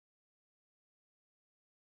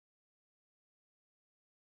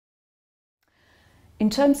In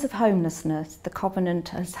terms of homelessness, the Covenant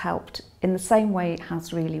has helped in the same way it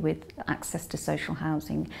has really with access to social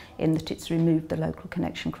housing, in that it's removed the local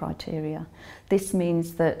connection criteria. This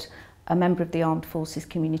means that a member of the armed forces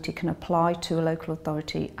community can apply to a local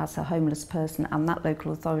authority as a homeless person, and that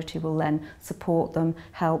local authority will then support them,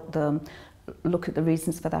 help them, look at the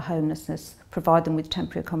reasons for their homelessness, provide them with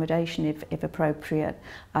temporary accommodation if appropriate,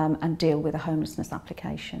 and deal with a homelessness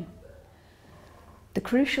application. The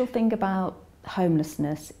crucial thing about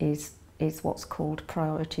homelessness is what's called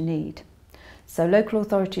priority need. So local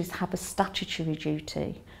authorities have a statutory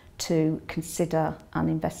duty to consider and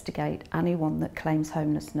investigate anyone that claims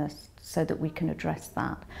homelessness so that we can address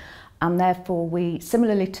that. And therefore we,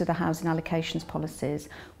 similarly to the housing allocations policies,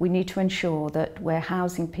 we need to ensure that we're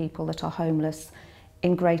housing people that are homeless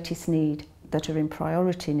in greatest need, that are in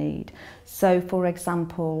priority need. So for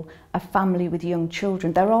example, a family with young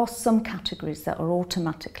children, there are some categories that are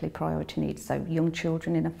automatically priority needs. So young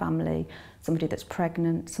children in a family, somebody that's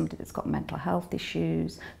pregnant, somebody that's got mental health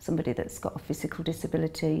issues, somebody that's got a physical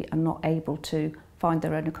disability and not able to find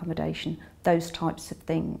their own accommodation, those types of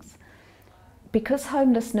things. Because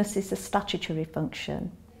homelessness is a statutory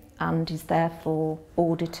function and is therefore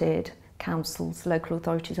audited, councils, local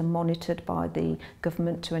authorities are monitored by the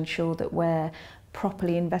government to ensure that we're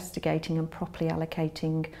properly investigating and properly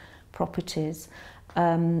allocating properties.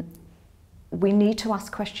 We need to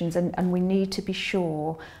ask questions and we need to be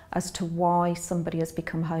sure as to why somebody has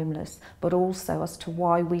become homeless, but also as to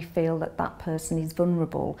why we feel that that person is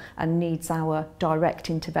vulnerable and needs our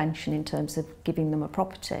direct intervention in terms of giving them a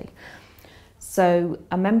property. So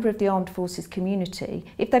a member of the armed forces community,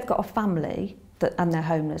 if they've got a family and they're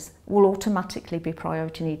homeless, will automatically be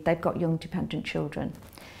priority need. They've got young dependent children.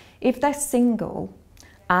 If they're single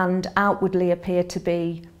and outwardly appear to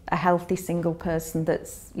be a healthy single person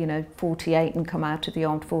that's 48 and come out of the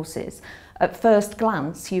armed forces, at first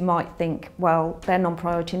glance you might think, well, they're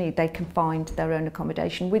non-priority need, they can find their own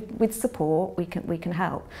accommodation. With support we can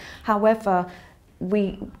help. However,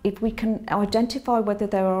 if we can identify whether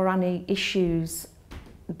there are any issues,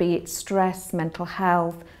 be it stress, mental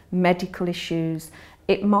health, medical issues,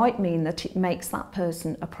 it might mean that it makes that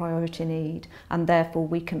person a priority need, and therefore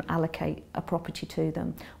we can allocate a property to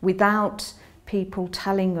them. Without people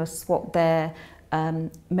telling us what their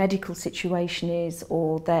medical situation is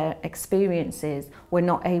or their experience is, we're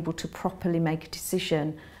not able to properly make a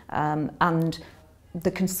decision, and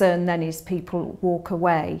the concern then is people walk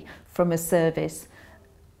away from a service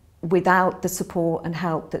without the support and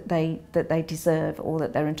help that they deserve or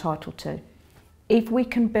that they're entitled to. If we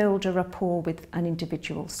can build a rapport with an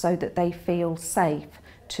individual so that they feel safe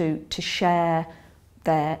to share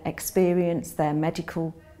their experience, their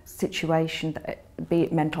medical situation, be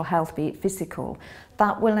it mental health, be it physical,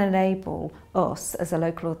 that will enable us as a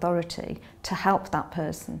local authority to help that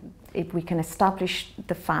person. If we can establish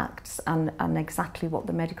the facts and exactly what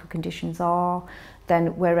the medical conditions are,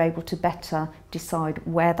 then we're able to better decide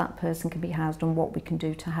where that person can be housed and what we can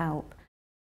do to help.